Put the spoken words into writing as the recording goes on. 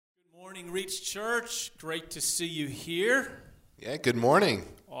Morning, Reach Church. Great to see you here. Yeah, good morning.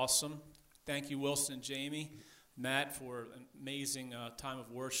 Awesome. Thank you, Wilson and Jamie, Matt, for an amazing time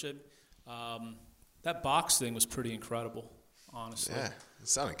of worship. That box thing was pretty incredible, honestly. Yeah, it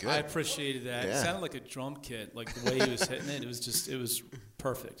sounded good. I appreciated that. Yeah. It sounded like a drum kit, like the way he was hitting it. It was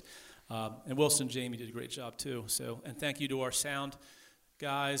perfect. And Wilson and Jamie did a great job, too. And thank you to our sound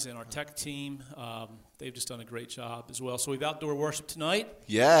guys and our tech team. They've just done a great job as well. So we have outdoor worship tonight.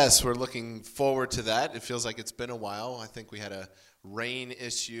 Yes, we're looking forward to that. It feels like it's been a while. I think we had a rain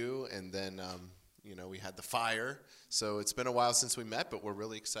issue, and then we had the fire. So it's been a while since we met, but we're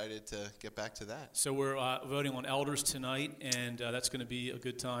really excited to get back to that. So we're voting on elders tonight, and that's going to be a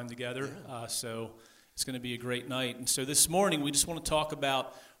good time together. Yeah. So it's going to be a great night. And so this morning we just want to talk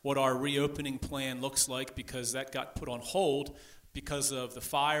about what our reopening plan looks like, because that got put on hold because of the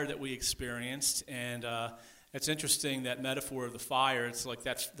fire that we experienced. And it's interesting, that metaphor of the fire. It's like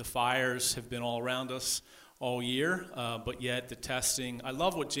the fires have been all around us all year, but yet the testing. I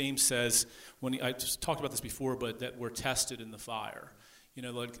love what James says I just talked about this before, but that we're tested in the fire.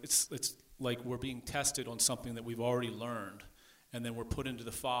 Like it's like we're being tested on something that we've already learned, and then we're put into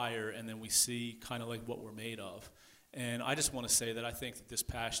the fire, and then we see kind of like what we're made of. And I just want to say that I think that this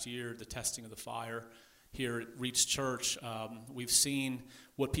past year, the testing of the fire here at Reach Church, we've seen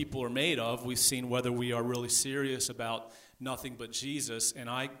what people are made of. We've seen whether we are really serious about nothing but Jesus. And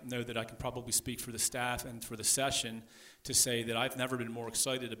I know that I can probably speak for the staff and for the session to say that I've never been more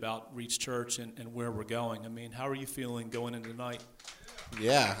excited about Reach Church and where we're going. I mean, how are you feeling going into tonight?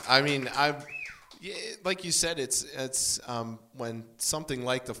 Yeah, like you said, it's when something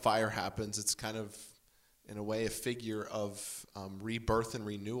like the fire happens, it's kind of, in a way, a figure of rebirth and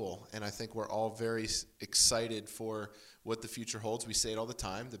renewal. And I think we're all very excited for what the future holds. We say it all the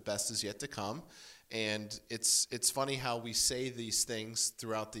time, the best is yet to come. And it's funny how we say these things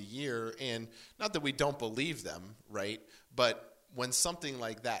throughout the year, and not that we don't believe them, right? But when something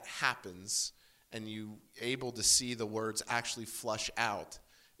like that happens and you able to see the words actually flush out,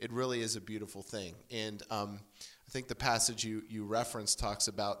 it really is a beautiful thing. And I think the passage you referenced talks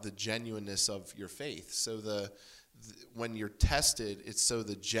about the genuineness of your faith. So when you're tested, it's so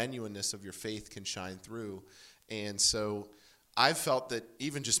the genuineness of your faith can shine through. And so I've felt that,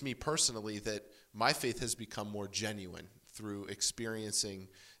 even just me personally, that my faith has become more genuine through experiencing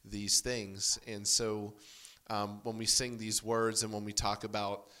these things. And so when we sing these words and when we talk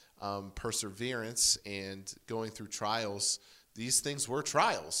about perseverance and going through trials, these things were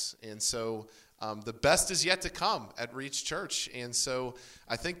trials. And so the best is yet to come at Reach Church. And so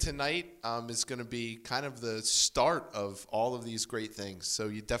I think tonight is going to be kind of the start of all of these great things. So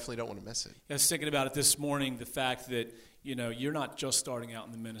you definitely don't want to miss it. I was thinking about it this morning, the fact that, you're not just starting out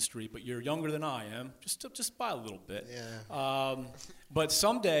in the ministry, but you're younger than I am, just by a little bit. Yeah. But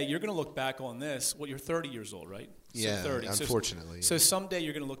someday you're going to look back on this. Well, you're 30 years old, right? So yeah, 30. unfortunately. So someday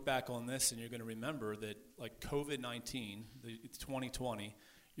you're going to look back on this, and you're going to remember that, like COVID-19, it's 2020,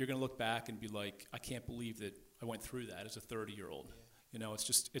 you're going to look back and be like, I can't believe that I went through that as a 30-year-old. Yeah.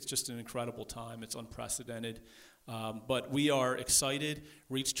 It's just an incredible time. It's unprecedented. But we are excited.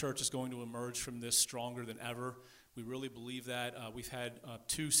 Reach Church is going to emerge from this stronger than ever. We really believe that. We've had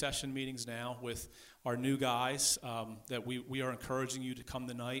 2 session meetings now with our new guys that we are encouraging you to come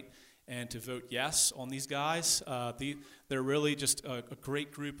tonight and to vote yes on these guys. They're really just a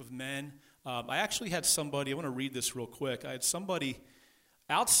great group of men. I actually had somebody, I want to read this real quick. I had somebody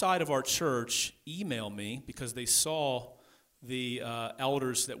outside of our church email me because they saw the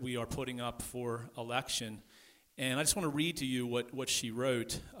elders that we are putting up for election. And I just want to read to you what she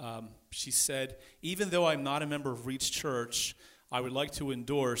wrote. She said, even though I'm not a member of Reach Church, I would like to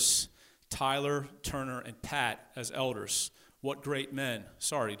endorse Tyler, Turner, and Pat as elders. What great men.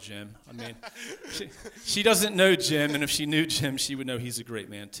 Sorry, Jim. I mean, she doesn't know Jim, and if she knew Jim, she would know he's a great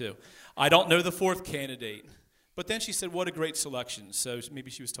man too. I don't know the 4th candidate. But then she said, what a great selection. So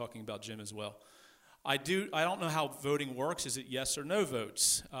maybe she was talking about Jim as well. I don't know how voting works. Is it yes or no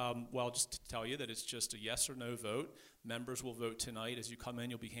votes? Well, just to tell you that it's just a yes or no vote. Members will vote tonight. As you come in,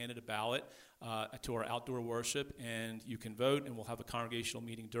 you'll be handed a ballot to our outdoor worship, and you can vote, and we'll have a congregational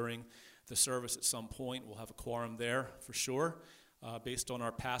meeting during the service at some point. We'll have a quorum there for sure, based on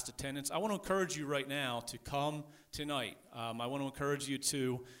our past attendance. I want to encourage you right now to come tonight. I want to encourage you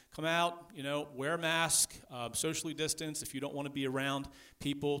to come out, wear a mask, socially distance. If you don't want to be around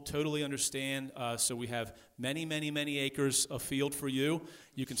people, totally understand. So we have many, many, many acres of field for you.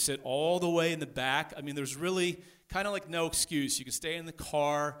 You can sit all the way in the back. I mean, there's really kind of like no excuse. You can stay in the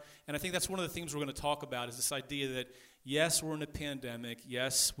car. And I think that's one of the things we're going to talk about is this idea that, yes, we're in a pandemic.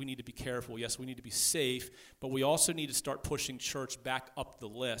 Yes, we need to be careful. Yes, we need to be safe. But we also need to start pushing church back up the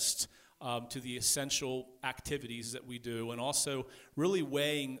list to the essential activities that we do, and also really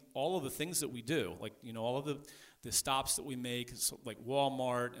weighing all of the things that we do, like, all of the stops that we make, like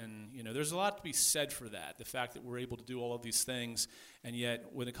Walmart, and, there's a lot to be said for that, the fact that we're able to do all of these things, and yet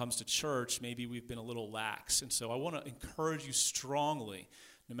when it comes to church, maybe we've been a little lax. And so I want to encourage you strongly,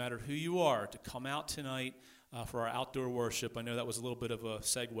 no matter who you are, to come out tonight for our outdoor worship. I know that was a little bit of a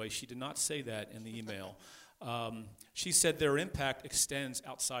segue. She did not say that in the email. She said their impact extends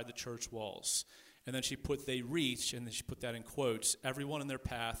outside the church walls. And then she put they reach, and then she put that in quotes, everyone in their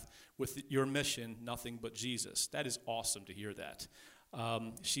path with your mission, nothing but Jesus. That is awesome to hear that.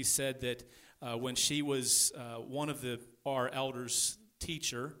 She said that when she was one of our elders'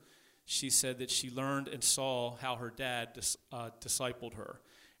 teacher, she said that she learned and saw how her dad discipled her.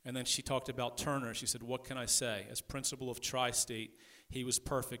 And then she talked about Turner. She said, what can I say? As principal of Tri-State, he was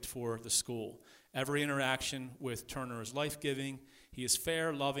perfect for the school. Every interaction with Turner is life-giving. He is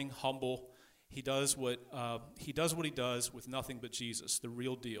fair, loving, humble. He does what he does with nothing but Jesus, the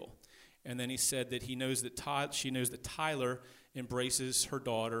real deal. And then he said that she knows that Tyler embraces her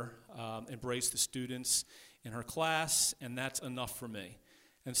daughter, embraced the students in her class, and that's enough for me.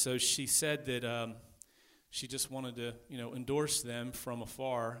 And so she said that she just wanted to, endorse them from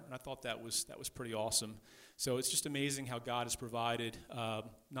afar, and I thought that was pretty awesome. So it's just amazing how God has provided,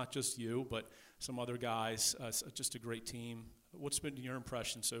 not just you, but some other guys, just a great team. What's been your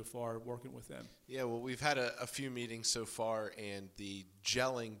impression so far working with them? Yeah, well, we've had a few meetings so far, and the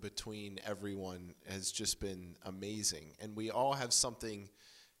gelling between everyone has just been amazing. And we all have something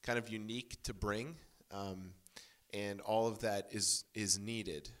kind of unique to bring, and all of that is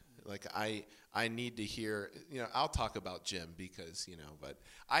needed. Like I need to hear, I'll talk about Jim because, but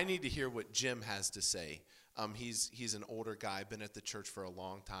I need to hear what Jim has to say. He's an older guy, been at the church for a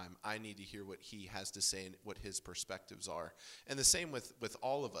long time. I need to hear what he has to say and what his perspectives are. And the same with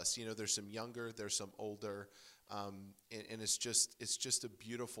all of us. There's some younger, there's some older, and it's just a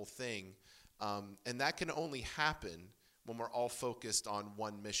beautiful thing. And that can only happen when we're all focused on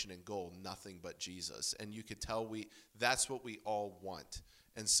one mission and goal, nothing but Jesus. And you could tell that's what we all want.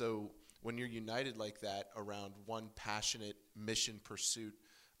 And so when you're united like that around one passionate mission pursuit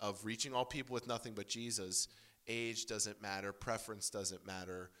of reaching all people with nothing but Jesus, age doesn't matter, preference doesn't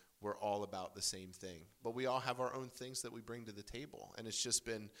matter. We're all about the same thing. But we all have our own things that we bring to the table. And it's just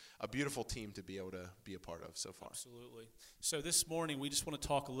been a beautiful team to be able to be a part of so far. Absolutely. So this morning, we just want to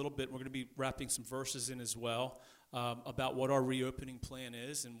talk a little bit. We're going to be wrapping some verses in as well about what our reopening plan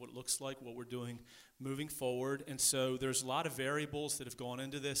is and what it looks like, what we're doing moving forward. And so there's a lot of variables that have gone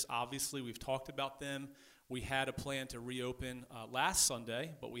into this. Obviously, we've talked about them. We had a plan to reopen last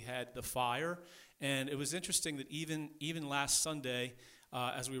Sunday, but we had the fire. And it was interesting that even last Sunday,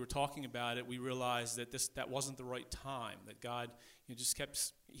 as we were talking about it, we realized that that wasn't the right time, that God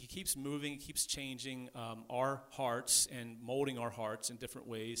He keeps moving, He keeps changing our hearts and molding our hearts in different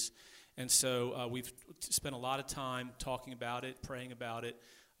ways. And so we've spent a lot of time talking about it, praying about it.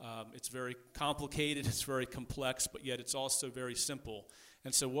 It's very complicated, it's very complex, but yet it's also very simple.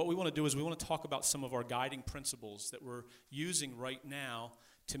 And so what we want to do is we want to talk about some of our guiding principles that we're using right now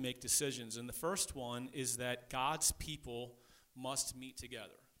to make decisions. And the first one is that God's people must meet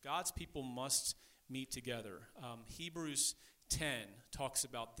together. God's people must meet together. Hebrews 10 talks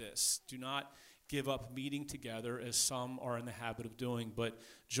about this. Do not give up meeting together as some are in the habit of doing, but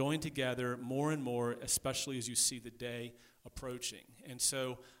join together more and more, especially as you see the day approaching. And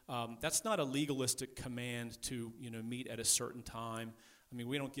so that's not a legalistic command to meet at a certain time. I mean,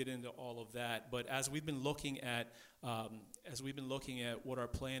 we don't get into all of that, but as we've been looking at what our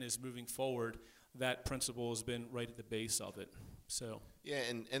plan is moving forward, that principle has been right at the base of it. So yeah,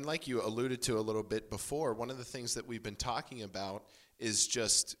 and like you alluded to a little bit before, one of the things that we've been talking about is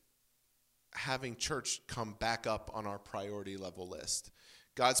just having church come back up on our priority level list.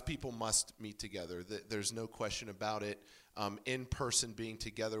 God's people must meet together. There's no question about it. In person being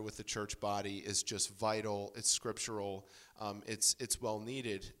together with the church body is just vital. It's scriptural. It's well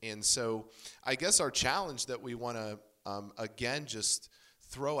needed. And so I guess our challenge that we want to, again, just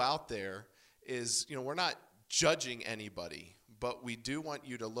throw out there is, we're not judging anybody, but we do want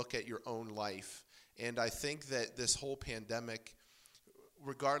you to look at your own life. And I think that this whole pandemic,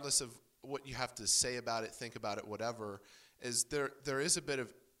 regardless of what you have to say about it, think about it, whatever, is there is a bit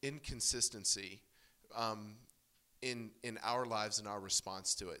of inconsistency in our lives and our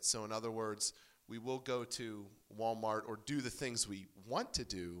response to it. So in other words, we will go to Walmart or do the things we want to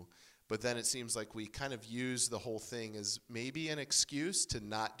do, but then it seems like we kind of use the whole thing as maybe an excuse to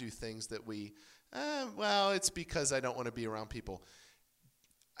not do things that we Well, it's because I don't want to be around people.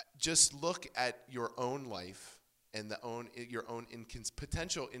 Just look at your own life and your own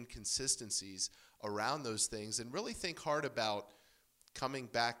potential inconsistencies around those things, and really think hard about coming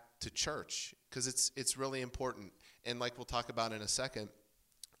back to church, because it's really important. And like we'll talk about in a second,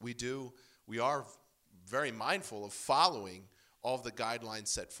 we are very mindful of following all of the guidelines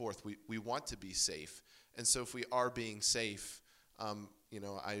set forth. We want to be safe, and so if we are being safe,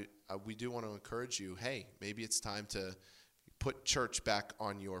 we do want to encourage you. Hey, maybe it's time to put church back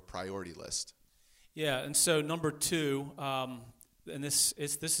on your priority list. Yeah, and so number 2, and this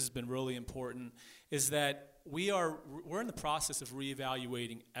has been really important, is that we're in the process of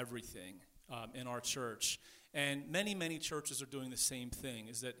reevaluating everything in our church. And many, many churches are doing the same thing.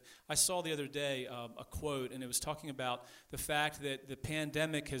 Is that I saw the other day a quote, and it was talking about the fact that the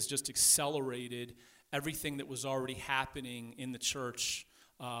pandemic has just accelerated everything that was already happening in the church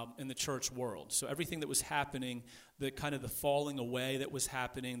world. So everything that was happening, the kind of the falling away that was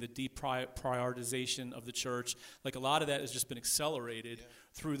happening, the deprioritization of the church, like a lot of that has just been accelerated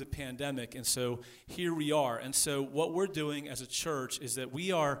through the pandemic. And so here we are. And so what we're doing as a church is that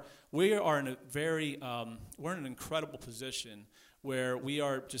we are in a very we're in an incredible position where we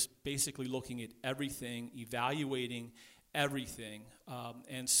are just basically looking at everything, evaluating everything.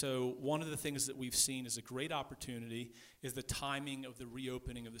 And so one of the things that we've seen as a great opportunity is the timing of the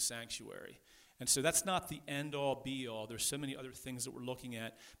reopening of the sanctuary. And so that's not the end-all, be-all. There's so many other things that we're looking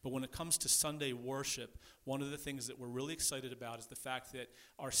at. But when it comes to Sunday worship, one of the things that we're really excited about is the fact that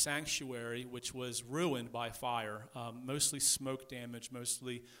our sanctuary, which was ruined by fire, mostly smoke damage,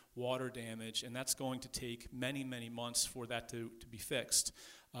 mostly water damage, and that's going to take many, many months for that to be fixed.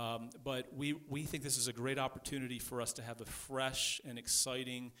 But we think this is a great opportunity for us to have a fresh and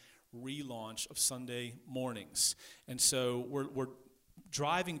exciting relaunch of Sunday mornings. And so we're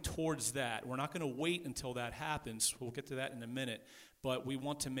driving towards that. We're not going to wait until that happens. We'll get to that in a minute. But we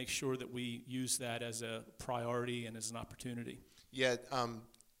want to make sure that we use that as a priority and as an opportunity. Yeah,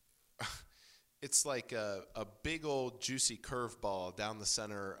 it's like a big old juicy curveball down the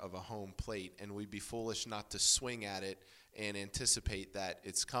center of a home plate, and we'd be foolish not to swing at it and anticipate that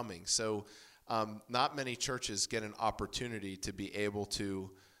it's coming. So not many churches get an opportunity to be able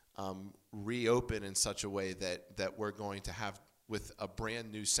to reopen in such a way that we're going to have with a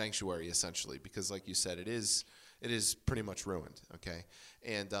brand new sanctuary, essentially, because like you said, it is pretty much ruined, okay?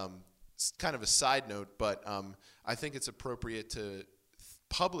 And it's kind of a side note, but I think it's appropriate to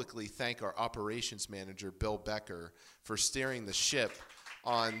publicly thank our operations manager, Bill Becker, for steering the ship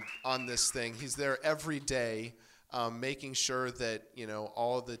on this thing. He's there every day, making sure that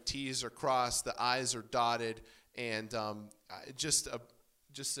all the T's are crossed, the I's are dotted, and just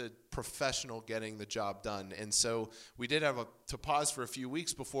a professional getting the job done. And so we did have to pause for a few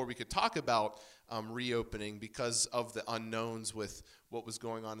weeks before we could talk about reopening because of the unknowns with what was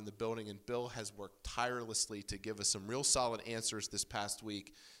going on in the building. And Bill has worked tirelessly to give us some real solid answers this past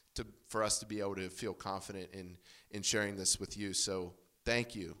week for us to be able to feel confident in sharing this with you. So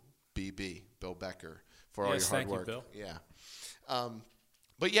thank you, BB, Bill Becker, for all your hard work. Thank you, Bill. Yeah.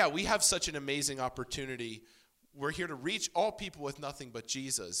 But yeah, we have such an amazing opportunity. We're here to reach all people with nothing but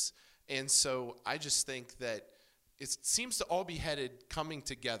Jesus. And so I just think that it seems to all be headed coming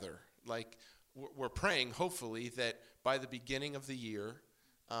together. Like we're praying, hopefully, that by the beginning of the year,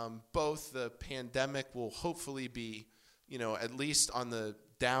 both the pandemic will hopefully be, at least on the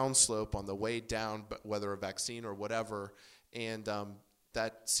downslope, on the way down, but whether a vaccine or whatever. And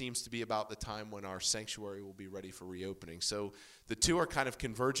that seems to be about the time when our sanctuary will be ready for reopening. So the two are kind of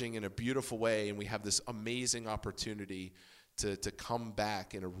converging in a beautiful way, and we have this amazing opportunity to come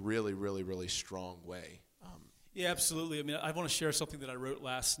back in a really, really, really strong way. Yeah, absolutely. I mean, I want to share something that I wrote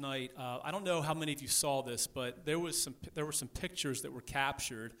last night. I don't know how many of you saw this, but there were some pictures that were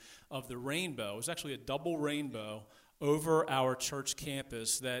captured of the rainbow. It was actually a double rainbow over our church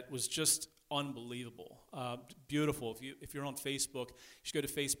campus that was just unbelievable, beautiful. If you're on Facebook, you should go to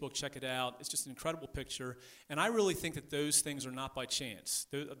Facebook, check it out. It's just an incredible picture, and I really think that those things are not by chance.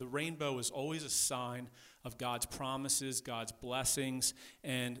 The rainbow is always a sign of God's promises, God's blessings.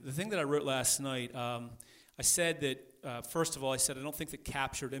 And the thing that I wrote last night, I said that first of all, I don't think that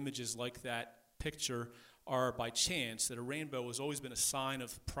captured images like that picture are by chance. That a rainbow has always been a sign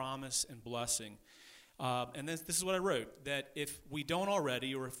of promise and blessing. And this is what I wrote, that if we don't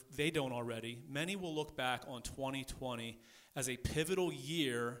already, or if they don't already, many will look back on 2020 as a pivotal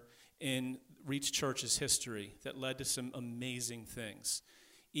year in Reach Church's history that led to some amazing things.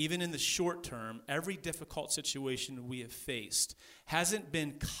 Even in the short term, every difficult situation we have faced hasn't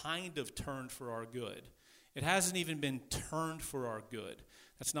been kind of turned for our good. It hasn't even been turned for our good.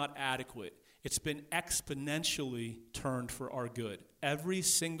 That's not adequate. it's been exponentially turned for our good. Every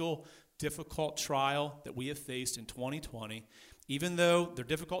single difficult trial that we have faced in 2020, even though they're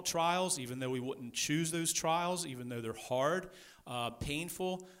difficult trials, even though we wouldn't choose those trials, even though they're hard,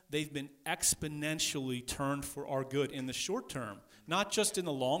 painful, they've been exponentially turned for our good in the short term. Not just in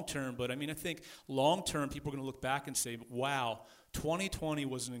the long term, but I think long term people are going to look back and say, wow, 2020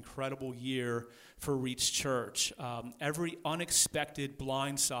 was an incredible year for Reach Church. Every unexpected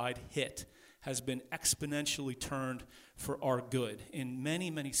blindside hit has been exponentially turned for our good in many,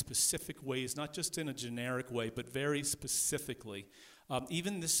 many specific ways, not just in a generic way, but very specifically.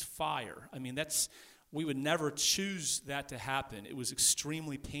 Even this fire, we would never choose that to happen. It was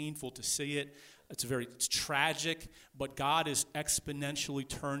extremely painful to see it. It's tragic, but God is exponentially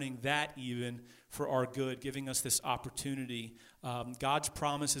turning that even for our good, giving us this opportunity. God's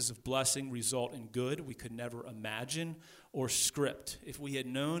promises of blessing result in good we could never imagine or script. If we had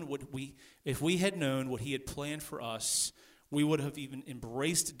known what He had planned for us, we would have even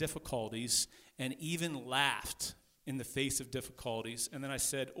embraced difficulties and even laughed in the face of difficulties. And then I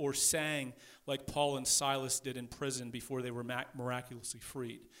said, or sang like Paul and Silas did in prison before they were miraculously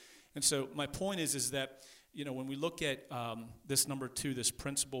freed. And so my point is that, when we look at this number 2, this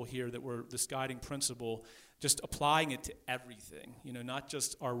principle here, this guiding principle, just applying it to everything, not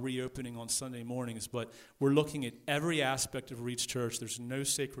just our reopening on Sunday mornings, but we're looking at every aspect of Reach Church. There's no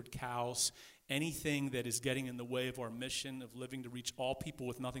sacred cows. Anything that is getting in the way of our mission of living to reach all people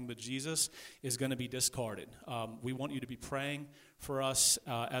with nothing but Jesus is going to be discarded. We want you to be praying for us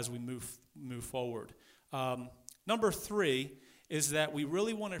as we move forward. Number 3 is that we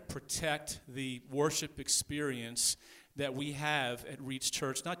really want to protect the worship experience that we have at Reach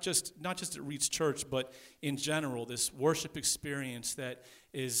Church, not just at Reach Church, but in general, this worship experience that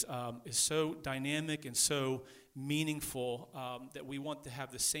is so dynamic and so meaningful that we want to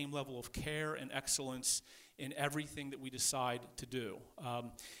have the same level of care and excellence in everything that we decide to do.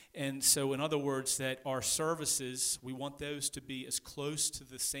 And so, in other words, that our services, we want those to be as close to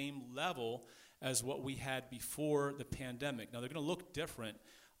the same level as what we had before the pandemic. Now, they're going to look different,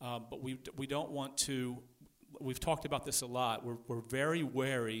 but we don't want to. We've talked about this a lot. We're very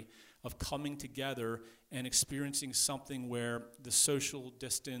wary of coming together and experiencing something where the social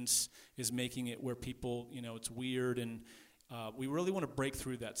distance is making it where people, it's weird, and we really want to break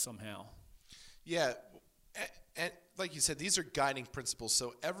through that somehow. Yeah, and like you said, these are guiding principles.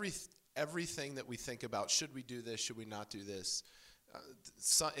 So everything that we think about, should we do this, should we not do this,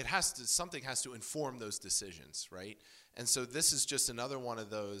 something has to inform those decisions, right? And so this is just another one of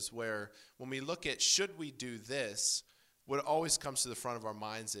those where when we look at should we do this, what always comes to the front of our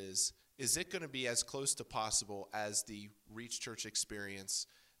minds is it going to be as close to possible as the Reach Church experience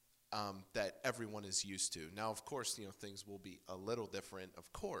that everyone is used to? Now, of course, things will be a little different,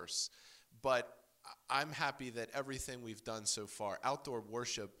 of course, but I'm happy that everything we've done so far, outdoor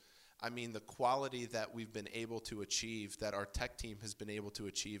worship, the quality that we've been able to achieve, that our tech team has been able to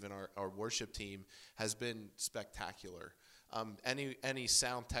achieve, and our worship team has been spectacular. Any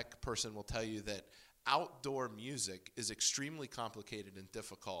sound tech person will tell you that outdoor music is extremely complicated and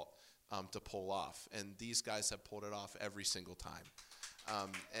difficult to pull off, and these guys have pulled it off every single time.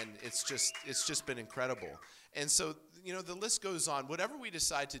 And it's just been incredible. And so, the list goes on. Whatever we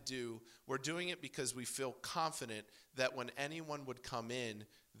decide to do, we're doing it because we feel confident that when anyone would come in,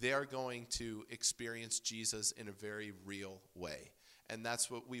 they're going to experience Jesus in a very real way. And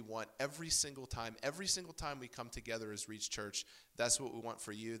that's what we want every single time. Every single time we come together as Reach Church, that's what we want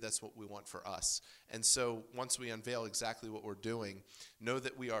for you. That's what we want for us. And so once we unveil exactly what we're doing, know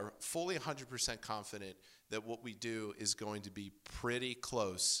that we are fully 100% confident that what we do is going to be pretty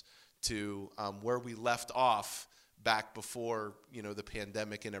close to where we left off back before, the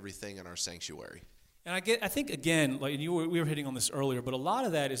pandemic and everything in our sanctuary. And I think, again, like we were hitting on this earlier, but a lot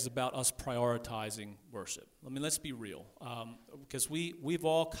of that is about us prioritizing worship. Let's be real, because we've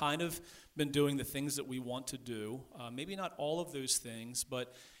all kind of been doing the things that we want to do. Maybe not all of those things,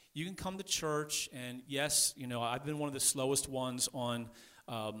 but you can come to church, and yes, I've been one of the slowest ones on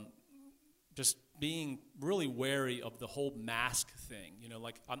just being really wary of the whole mask thing.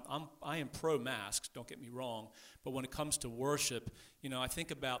 I am pro-masks, don't get me wrong, but when it comes to worship, I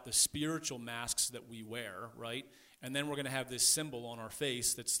think about the spiritual masks that we wear, right? And then we're going to have this symbol on our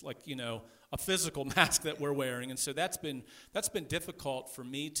face that's like, a physical mask that we're wearing. And so that's been difficult for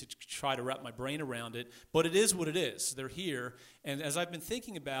me to try to wrap my brain around it, but it is what it is. They're here. And as I've been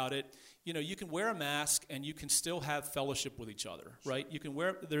thinking about it, you can wear a mask and you can still have fellowship with each other, right?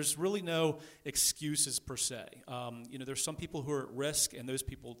 There's really no excuses per se. There's some people who are at risk, and those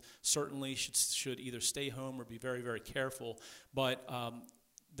people certainly should either stay home or be very, very careful. But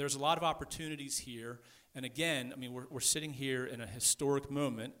there's a lot of opportunities here. And again, I mean, we're sitting here in a historic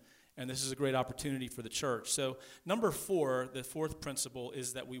moment, and this is a great opportunity for the church. So number 4, the fourth principle,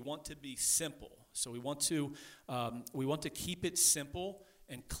 is that we want to be simple. So we want to keep it simple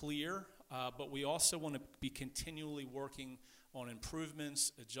and clear, but we also want to be continually working on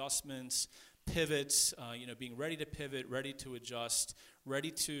improvements, adjustments, pivots, being ready to pivot, ready to adjust,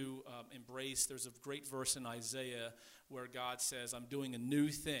 ready to embrace. There's a great verse in Isaiah where God says, I'm doing a new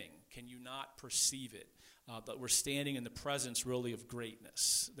thing. Can you not perceive it? That we're standing in the presence really of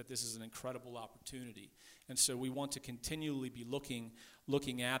greatness, that this is an incredible opportunity. And so we want to continually be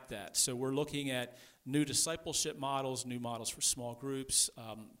looking at that. So we're looking at new discipleship models, new models for small groups.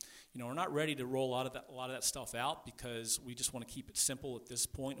 We're not ready to roll a lot of that stuff out because we just want to keep it simple at this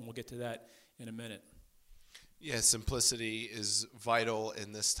point, and we'll get to that in a minute. Yeah, simplicity is vital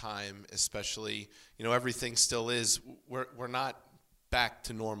in this time, especially, everything still is. We're not back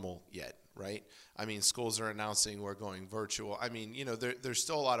to normal yet, right? I mean, schools are announcing we're going virtual. I mean, there's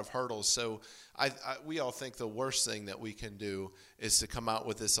still a lot of hurdles. So we all think the worst thing that we can do is to come out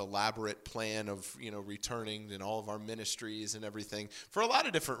with this elaborate plan of, returning in all of our ministries and everything for a lot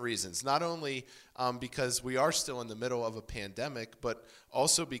of different reasons. Not only because we are still in the middle of a pandemic, but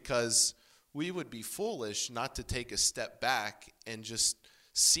also because we would be foolish not to take a step back and just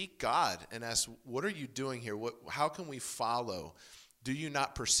seek God and ask, what are you doing here? How can we follow? Do you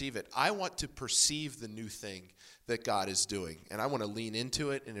not perceive it? I want to perceive the new thing that God is doing, and I want to lean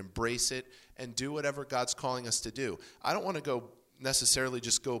into it and embrace it and do whatever God's calling us to do. I don't want to necessarily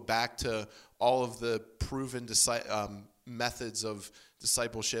just go back to all of the proven methods of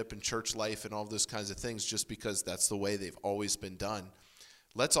discipleship and church life and all those kinds of things just because that's the way they've always been done.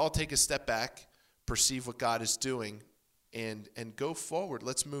 Let's all take a step back, perceive what God is doing, and go forward.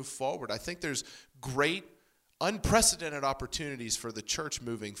 Let's move forward. I think there's great unprecedented opportunities for the church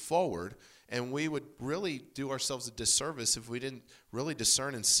moving forward, and we would really do ourselves a disservice if we didn't really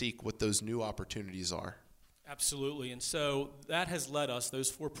discern and seek what those new opportunities are. Absolutely. And so that has led us,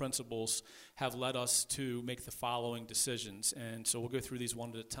 those 4 principles have led us to make the following decisions. And so we'll go through these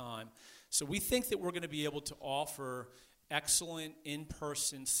one at a time. So we think that we're going to be able to offer excellent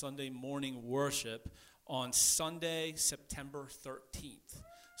in-person Sunday morning worship on Sunday, September 13th.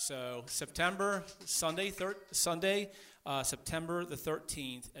 So September the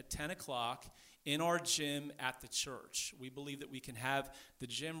 13th at 10 o'clock in our gym at the church. We believe that we can have the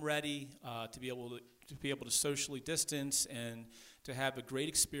gym ready to be able to socially distance and to have a great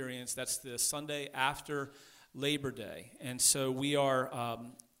experience. That's the Sunday after Labor Day, and so we're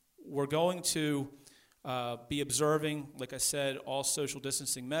going to be observing, like I said, all social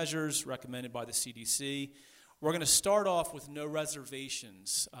distancing measures recommended by the CDC. We're going to start off with no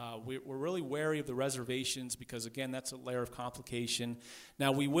reservations. We're really wary of the reservations because, again, that's a layer of complication.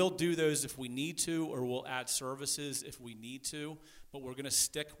 Now, we will do those if we need to, or we'll add services if we need to, but we're going to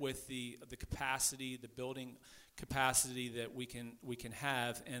stick with the capacity, the building capacity that we can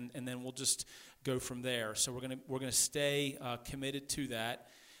have, and then we'll just go from there. So we're going to stay committed to that.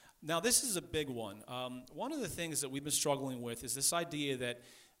 Now, this is a big one. One of the things that we've been struggling with is this idea that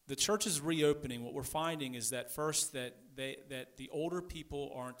the church is reopening. What we're finding is that first that the older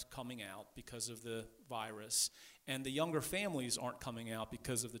people aren't coming out because of the virus, and the younger families aren't coming out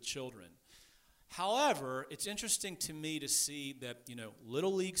because of the children. However, it's interesting to me to see that,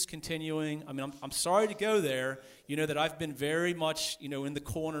 Little League's continuing. I mean, I'm sorry to go there, that I've been very much, in the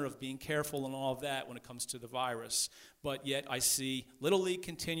corner of being careful and all of that when it comes to the virus. But yet I see Little League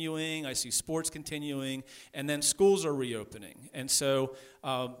continuing, I see sports continuing, and then schools are reopening. And so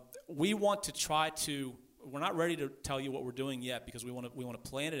we want to try to, we're not ready to tell you what we're doing yet because we want to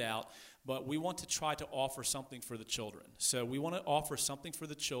plan it out, but we want to try to offer something for the children. So we want to offer something for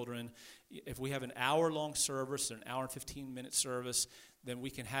the children. If we have an hour-long service or an hour and 15-minute service, then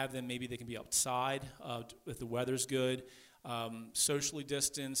we can have them, maybe they can be outside if the weather's good, socially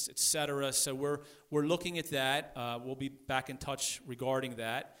distanced, etc. So we're looking at that. We'll be back in touch regarding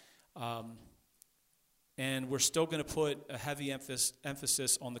that. And we're still going to put a heavy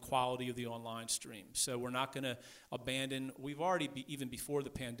emphasis on the quality of the online stream. So we're not going to abandon. We've already, even before the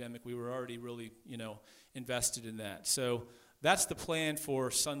pandemic, we were already really, invested in that. So that's the plan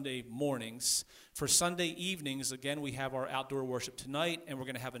for Sunday mornings. For Sunday evenings, again, we have our outdoor worship tonight, and we're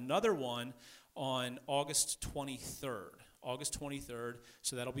going to have another one on August 23rd. August 23rd.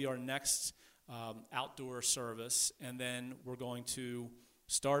 So that'll be our next outdoor service. And then we're going to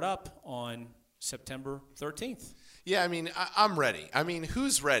start up on September 13th. Yeah, I mean, I'm ready. I mean,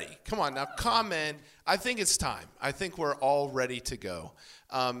 who's ready? Come on, now comment. I think it's time. I think we're all ready to go.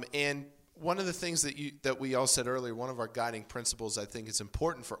 And one of the things that we all said earlier, one of our guiding principles I think is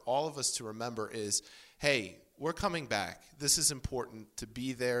important for all of us to remember is, hey, we're coming back. This is important to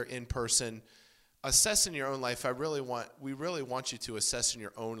be there in person. Assess in your own life. We really want you to assess in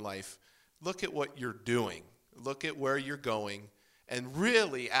your own life. Look at what you're doing. Look at where you're going, and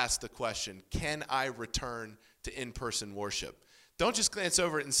really ask the question, can I return to in-person worship? Don't just glance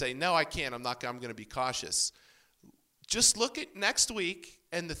over it and say, no, I can't. I'm going to be cautious. Just look at next week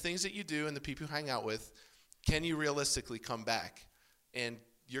and the things that you do and the people you hang out with. Can you realistically come back? And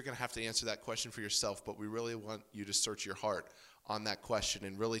you're going to have to answer that question for yourself, but we really want you to search your heart on that question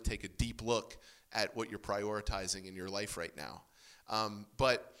and really take a deep look at what you're prioritizing in your life right now.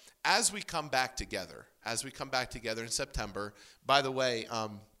 But as we come back together in September, by the way,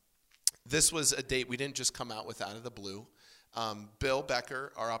 this was a date we didn't just come out with out of the blue. Bill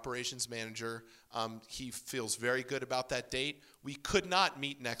Becker, our operations manager, he feels very good about that date. We could not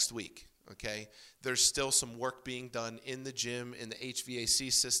meet next week, okay? There's still some work being done in the gym, in the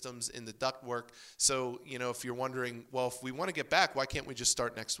HVAC systems, in the ductwork. So, if you're wondering, well, if we want to get back, why can't we just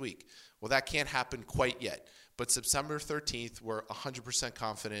start next week? Well, that can't happen quite yet. But September 13th, we're 100%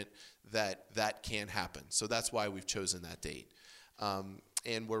 confident that can happen. So that's why we've chosen that date.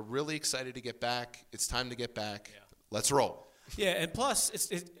 And we're really excited to get back. It's time to get back. Yeah. Let's roll. Yeah, and plus,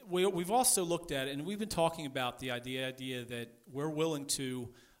 we've also looked at it, and we've been talking about the idea that we're willing to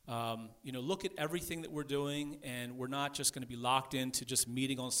look at everything that we're doing, and we're not just going to be locked into just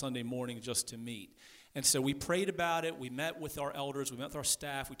meeting on Sunday morning just to meet. And so we prayed about it. We met with our elders. We met with our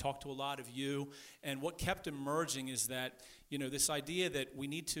staff. We talked to a lot of you. And what kept emerging is that, this idea that we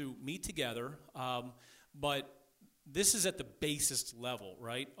need to meet together, but this is at the basest level,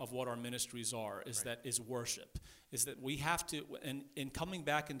 right, of what our ministries are, is worship. Is that we have to, and in coming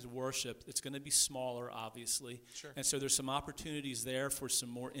back into worship, it's going to be smaller, obviously. Sure. And so there's some opportunities there for some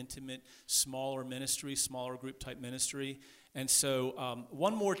more intimate, smaller ministry, smaller group type ministry. And so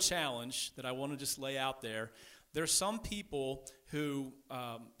one more challenge that I want to just lay out there. There's some people who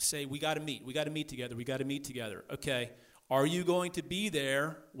say, we got to meet together. Okay. Are you going to be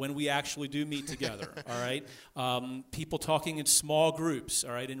there when we actually do meet together, all right? People talking in small groups,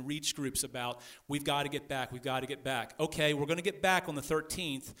 all right, in reach groups about we've got to get back. Okay, we're going to get back on the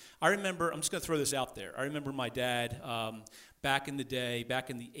 13th. I'm just going to throw this out there. I remember my dad, back in the day, back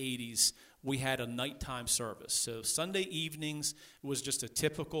in the 80s, we had a nighttime service. So Sunday evenings was just a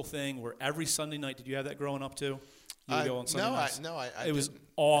typical thing where every Sunday night, did you have that growing up too? You would go on Sunday nights? I It was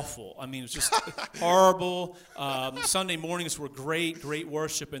awful. I mean, it was just horrible. Sunday mornings were great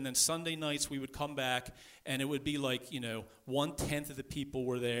worship, and then Sunday nights we would come back, and it would be like, 1/10 of the people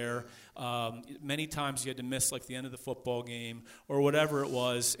were there. Many times you had to miss like the end of the football game or whatever it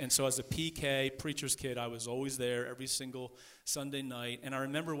was. And so as a PK, preacher's kid, I was always there every single Sunday night. And I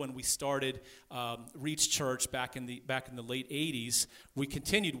remember when we started Reach Church back in the late 80s, we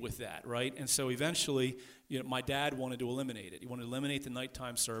continued with that, right? And so eventually, my dad wanted to eliminate it. He wanted to eliminate the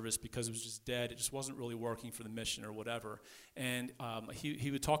nighttime service because it was just dead. It just wasn't really working for the mission or whatever. And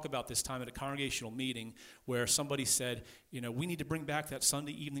he would talk about this time at a congregational meeting where somebody said, we need to bring back that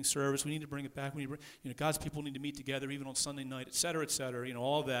Sunday evening service. We need to bring it back. God's people need to meet together even on Sunday night, et cetera,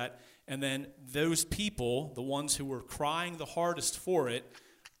 all of that. And then those people, the ones who were crying the hardest for it,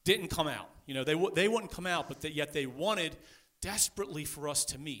 didn't come out. They wouldn't come out, but yet they wanted desperately for us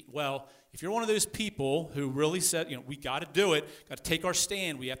to meet. Well, if you're one of those people who really said, we got to do it, got to take our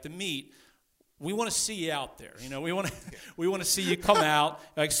stand, we have to meet, we want to see you out there. We want to see you come out.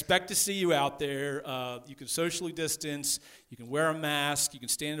 I expect to see you out there. You can socially distance. You can wear a mask. You can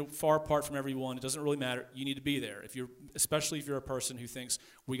stand far apart from everyone. It doesn't really matter. You need to be there. Especially if you're a person who thinks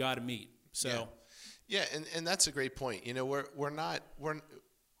we got to meet. So, yeah, and that's a great point.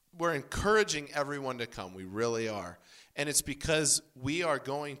 We're encouraging everyone to come. We really are. And it's because we are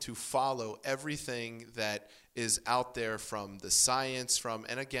going to follow everything that is out there from the science,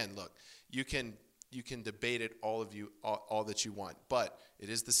 and again, look, you can debate it, all that you want, but it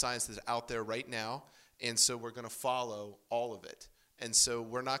is the science that's out there right now, and so we're going to follow all of it. And so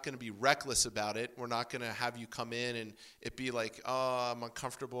we're not going to be reckless about it. We're not going to have you come in and it be like, oh, I'm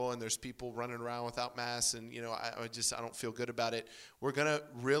uncomfortable and there's people running around without masks and, I don't feel good about it. We're going to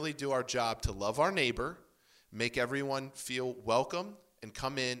really do our job to love our neighbor, make everyone feel welcome and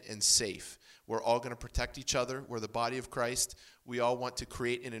come in and safe. We're all going to protect each other. We're the body of Christ. We all want to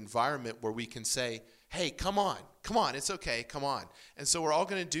create an environment where we can say, hey, come on, it's okay, come on. And so we're all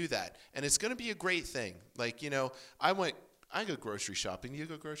going to do that. And it's going to be a great thing. Like, I go grocery shopping. You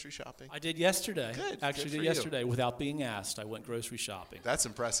go grocery shopping? I did yesterday. Good. Actually, Good did yesterday without being asked. I went grocery shopping. That's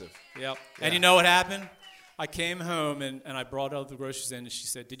impressive. Yep. Yeah. And you know what happened? I came home and I brought all the groceries in, and she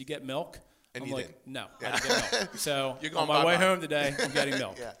said, "Did you get milk?" And I'm you like, didn't. "No, Yeah. I didn't get milk." So You're going on my way bye-bye. home today, I'm getting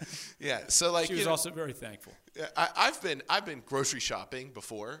milk. Yeah. So like She was also very thankful. I've been grocery shopping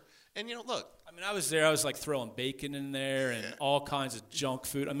before, and look. I mean, I was there. I was like throwing bacon in there and all kinds of junk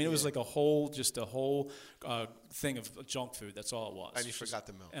food. I mean, it was like a whole thing of junk food. That's all it was. And you forgot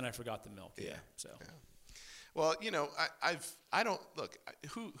the milk. And I forgot the milk. Yeah. So. Yeah. Well, I don't look.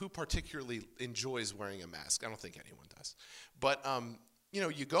 Who particularly enjoys wearing a mask? I don't think anyone does. But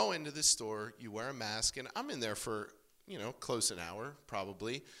you go into this store, you wear a mask, and I'm in there for close an hour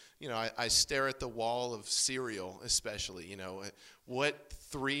probably. I stare at the wall of cereal, especially. What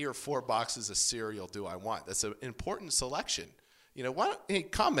 3 or 4 boxes of cereal do I want? That's an important selection.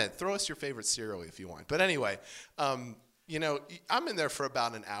 Comment, throw us your favorite cereal if you want. But anyway, I'm in there for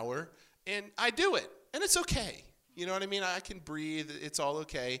about an hour, and I do it, and it's okay. You know what I mean? I can breathe. It's all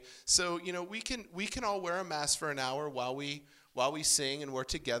okay. So we can all wear a mask for an hour while we sing, and we're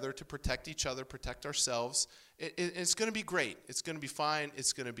together to protect each other, protect ourselves. It's going to be great. It's going to be fine.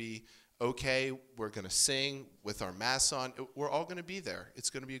 It's going to be okay. We're going to sing with our masks on. We're all going to be there. It's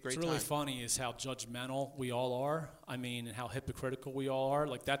going to be a great time. What's really funny is how judgmental we all are. I mean, and how hypocritical we all are.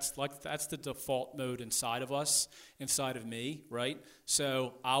 That's the default mode inside of us, inside of me, right?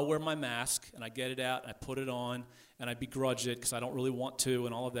 So I'll wear my mask, and I get it out, and I put it on, and I begrudge it because I don't really want to,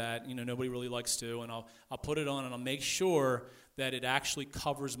 and all of that. Nobody really likes to, and I'll put it on, and I'll make sure that it actually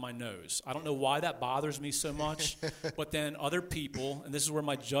covers my nose. I don't know why that bothers me so much, but then other people, and this is where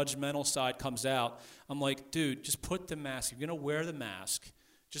my judgmental side comes out, I'm like, dude, just put the mask. If you're going to wear the mask,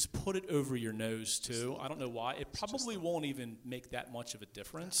 just put it over your nose too. I don't know why. It probably won't even make that much of a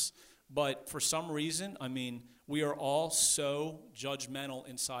difference. But for some reason, I mean, we are all so judgmental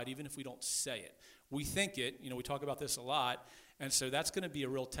inside, even if we don't say it. We think it. We talk about this a lot. And so that's going to be a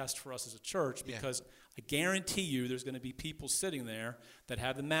real test for us as a church because I guarantee you there's going to be people sitting there that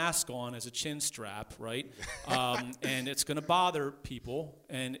have the mask on as a chin strap, right? And it's going to bother people,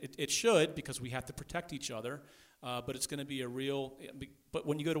 and it should because we have to protect each other. But it's going to be a real. But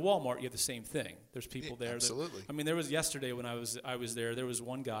when you go to Walmart, you have the same thing. There's people there. Absolutely. There was yesterday when I was there. There was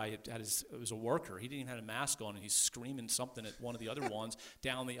one guy. It was a worker. He didn't even have a mask on, and he's screaming something at one of the other ones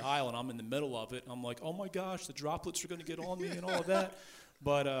down the aisle, and I'm in the middle of it. And I'm like, oh my gosh, the droplets are going to get on me and all of that.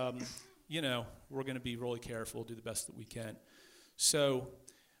 But we're going to be really careful, do the best that we can. So,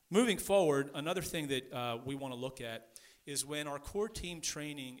 moving forward, another thing that we want to look at is when our core team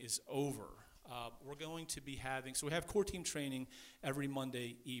training is over. We're going to be so we have core team training every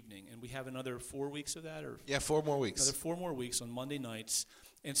Monday evening, and we have another 4 weeks of that? 4 more weeks. Another 4 more weeks on Monday nights.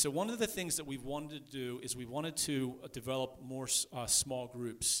 And so one of the things that we've wanted to do is we wanted to develop more small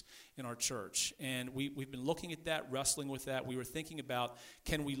groups in our church. And we've been looking at that, wrestling with that. We were thinking about,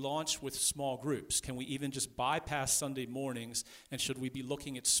 can we launch with small groups? Can we even just bypass Sunday mornings? And should we be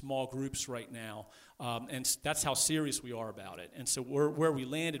looking at small groups right now? And that's how serious we are about it. And so where we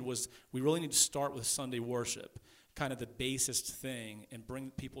landed was we really need to start with Sunday worship, kind of the basest thing, and bring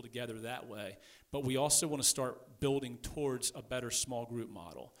people together that way. But we also want to start building towards a better small group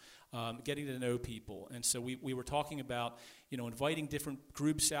model, getting to know people. And so we were talking about, inviting different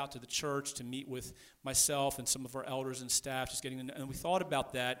groups out to the church to meet with myself and some of our elders and staff, just getting to know. And we thought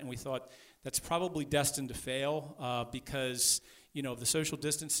about that, and we thought that's probably destined to fail because, of the social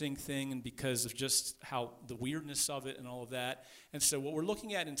distancing thing and because of just how the weirdness of it and all of that. And so what we're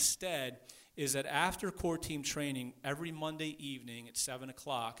looking at instead is that after core team training, every Monday evening at 7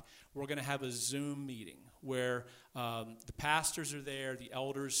 o'clock, we're going to have a Zoom meeting where the pastors are there, the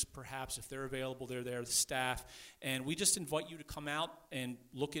elders, perhaps, if they're available, they're there, the staff, and we just invite you to come out and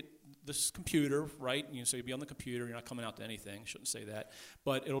look at this computer, right? So you'll be on the computer. You're not coming out to anything. Shouldn't say that.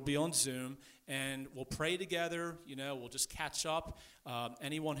 But it'll be on Zoom, and we'll pray together. We'll just catch up.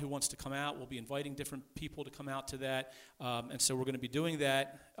 Anyone who wants to come out, we'll be inviting different people to come out to that. And so we're going to be doing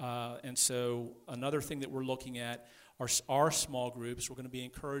that. And so another thing that we're looking at are our small groups. We're going to be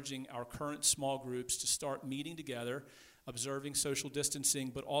encouraging our current small groups to start meeting together, observing social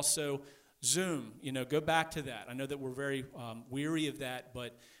distancing, but also Zoom. Go back to that. I know that we're very weary of that,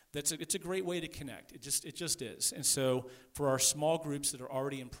 but it's a great way to connect. It just is. And so for our small groups that are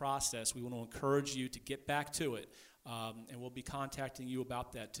already in process, we want to encourage you to get back to it. And we'll be contacting you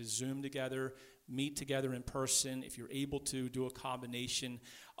about that, to Zoom together, meet together in person, if you're able to do a combination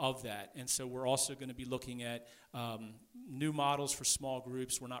of that. And so we're also going to be looking at new models for small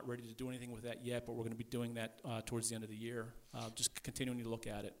groups. We're not ready to do anything with that yet, but we're going to be doing that towards the end of the year, just continuing to look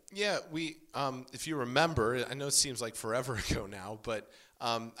at it. Yeah, if you remember, I know it seems like forever ago now, but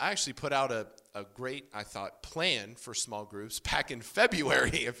I actually put out a great, I thought, plan for small groups back in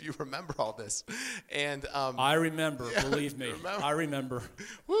February, if you remember all this. And I remember, believe me. Remember? I remember.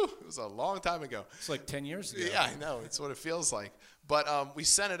 Woo, it was a long time ago. It's like 10 years ago. Yeah, I know. It's what it feels like. But we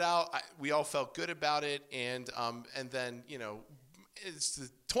sent it out. We all felt good about it. And then, it's the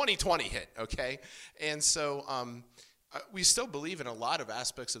 2020 hit, okay? And so we still believe in a lot of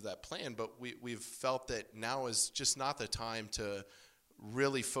aspects of that plan, but we've felt that now is just not the time to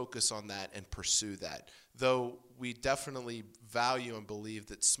really focus on that and pursue that. Though we definitely value and believe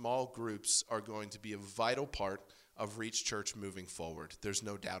that small groups are going to be a vital part of Reach Church moving forward. There's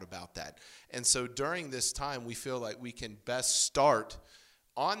no doubt about that. And so during this time, we feel like we can best start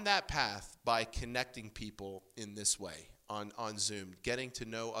on that path by connecting people in this way. On Zoom, getting to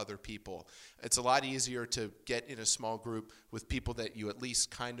know other people. It's a lot easier to get in a small group with people that you at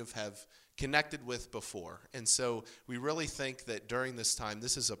least kind of have connected with before. And so we really think that during this time,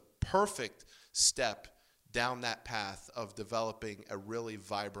 this is a perfect step down that path of developing a really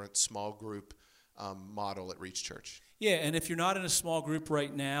vibrant small group model at Reach Church. Yeah, and if you're not in a small group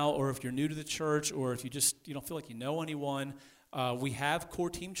right now, or if you're new to the church, or if you don't feel like you know anyone, we have core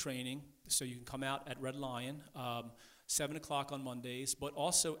team training, so you can come out at Red Lion. 7 o'clock on Mondays, but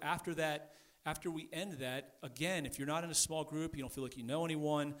also after that, after we end that, again, if you're not in a small group, you don't feel like you know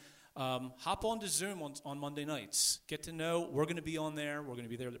anyone, hop on to Zoom on Monday nights. Get to know, we're going to be on there. We're going to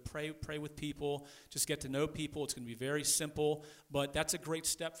be there to pray with people, just get to know people. It's going to be very simple, but that's a great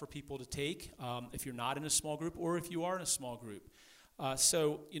step for people to take if you're not in a small group or if you are in a small group.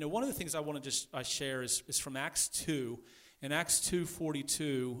 So, one of the things I want to just share is from Acts 2. In Acts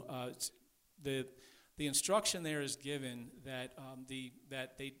 2:42, the instruction there is given that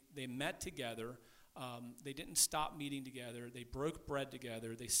they met together. They didn't stop meeting together. They broke bread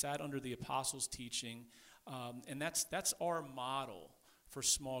together. They sat under the apostles' teaching, and that's our model for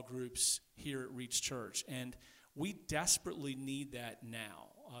small groups here at Reach Church. And we desperately need that now.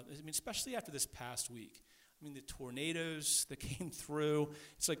 Especially after this past week. The tornadoes that came through.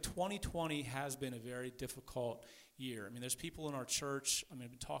 It's like 2020 has been a very difficult year. There's people in our church. I've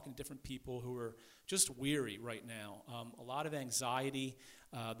been talking to different people who are just weary right now. A lot of anxiety.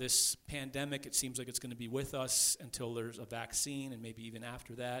 This pandemic, it seems like it's going to be with us until there's a vaccine and maybe even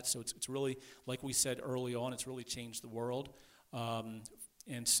after that. So it's really, like we said early on, it's really changed the world.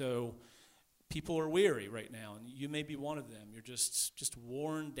 And so people are weary right now, and you may be one of them. You're just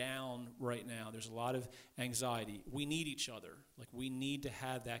worn down right now. There's a lot of anxiety. We need each other. We need to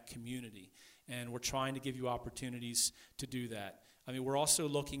have that community, and we're trying to give you opportunities to do that. We're also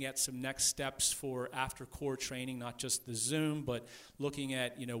looking at some next steps for after core training, not just the Zoom, but looking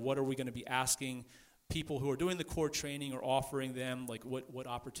at, what are we going to be asking people who are doing the core training or offering them, what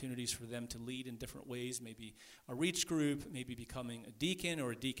opportunities for them to lead in different ways, maybe a reach group, maybe becoming a deacon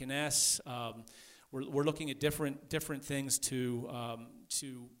or a deaconess. We're looking at different things to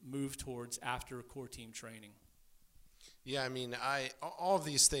move towards after core team training. Yeah, all of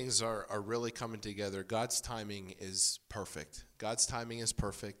these things are really coming together. God's timing is perfect. God's timing is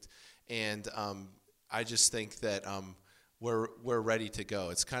perfect, and I just think that we're ready to go.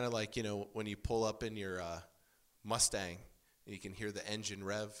 It's kind of like, when you pull up in your Mustang, you can hear the engine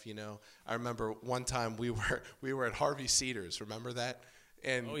rev. I remember one time we were at Harvey Cedars. Remember that?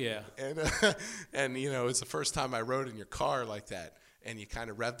 And, oh yeah. And it's the first time I rode in your car like that, and you kind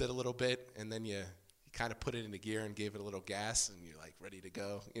of revved it a little bit, and then you kind of put it into gear and gave it a little gas, and you're ready to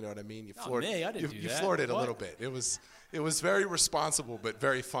go. You know what I mean? You floored, I didn't do that. You floored it a little bit. It was very responsible, but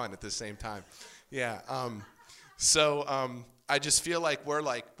very fun at the same time. Yeah. So I just feel like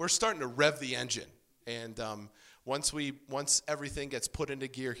we're starting to rev the engine, and once everything gets put into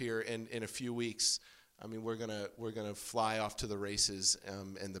gear here in a few weeks, we're gonna fly off to the races,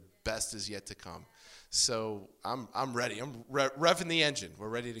 and the best is yet to come. So I'm ready. I'm revving the engine. We're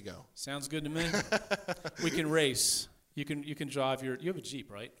ready to go. Sounds good to me. We can race. You can drive you have a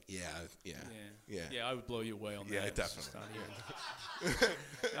Jeep, right? Yeah. Yeah, I would blow you away on that. Yeah, definitely.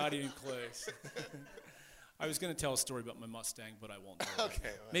 Not even close. I was going to tell a story about my Mustang, but I won't do it. Okay.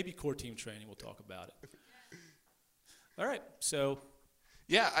 Well. Maybe core team training, we'll talk about it. All right. So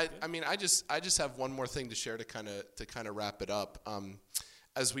yeah, I just have one more thing to share to kind of wrap it up.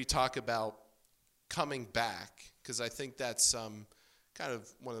 As we talk about coming back, because I think that's kind of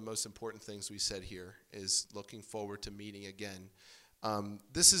one of the most important things we said here is looking forward to meeting again.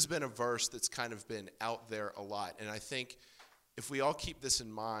 This has been a verse that's kind of been out there a lot. And I think if we all keep this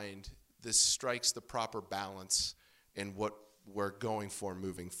in mind, this strikes the proper balance in what we're going for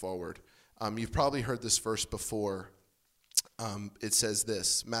moving forward. You've probably heard this verse before. It says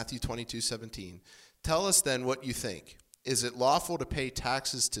this, Matthew 22:17. Tell us then what you think. Is it lawful to pay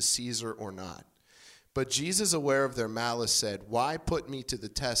taxes to Caesar or not? But Jesus, aware of their malice, said, Why put me to the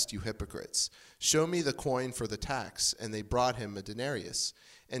test, you hypocrites? Show me the coin for the tax. And they brought him a denarius.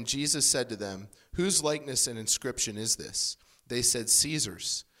 And Jesus said to them, Whose likeness and inscription is this? They said,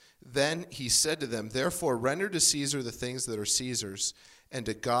 Caesar's. Then he said to them, Therefore render to Caesar the things that are Caesar's, and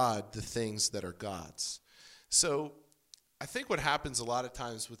to God the things that are God's. So I think what happens a lot of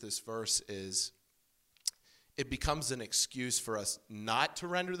times with this verse is it becomes an excuse for us not to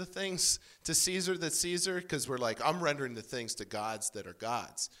render the things to Caesar that's Caesar, because we're like, I'm rendering the things to God's that are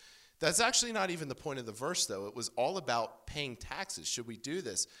God's. That's actually not even the point of the verse, though. It was all about paying taxes. Should we do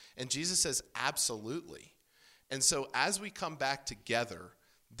this? And Jesus says, absolutely. And so as we come back together,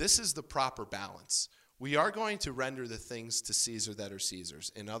 this is the proper balance. We are going to render the things to Caesar that are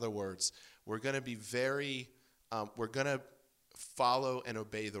Caesar's. In other words, we're going to be we're going to follow and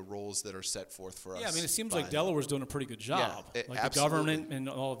obey the rules that are set forth for us. Yeah, I mean, it seems like Delaware's doing a pretty good job. Yeah, like absolutely. The government and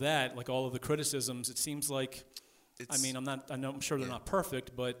all of that, like all of the criticisms, it seems like, I'm sure they're not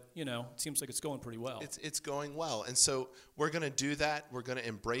perfect, but, it seems like it's going pretty well. It's going well. And so we're going to do that. We're going to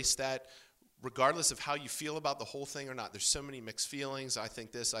embrace that, regardless of how you feel about the whole thing or not. There's so many mixed feelings. I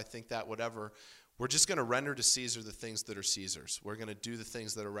think this, I think that, whatever. We're just going to render to Caesar the things that are Caesar's. We're going to do the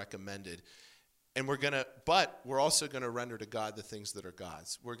things that are recommended. And but we're also going to render to God the things that are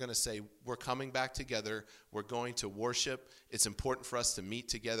God's. We're going to say, we're coming back together. We're going to worship. It's important for us to meet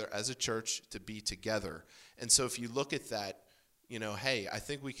together as a church, to be together. And so if you look at that, hey, I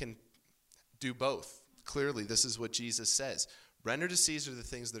think we can do both. Clearly, this is what Jesus says. Render to Caesar the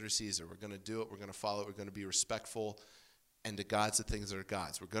things that are Caesar. We're going to do it. We're going to follow it. We're going to be respectful. And to God's the things that are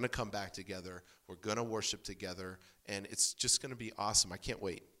God's. We're going to come back together. We're going to worship together. And it's just going to be awesome. I can't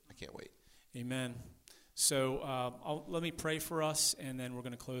wait. Amen. So let me pray for us, and then we're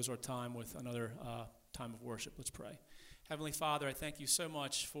going to close our time with another time of worship. Let's pray. Heavenly Father, I thank you so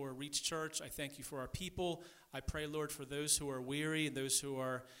much for Reach Church. I thank you for our people. I pray, Lord, for those who are weary and those who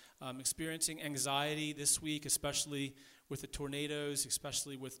are experiencing anxiety this week, especially with the tornadoes,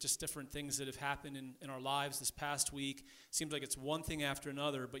 especially with just different things that have happened in our lives this past week. It seems like it's one thing after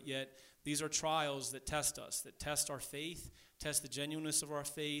another, but yet these are trials that test us, that test our faith, test the genuineness of our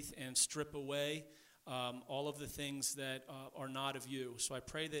faith, and strip away all of the things that are not of you. So I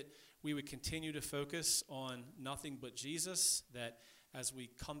pray that we would continue to focus on nothing but Jesus, that as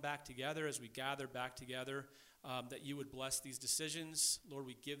we come back together, as we gather back together, that you would bless these decisions. Lord,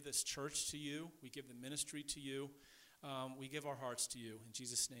 we give this church to you. We give the ministry to you. We give our hearts to you. In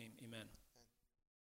Jesus' name, amen.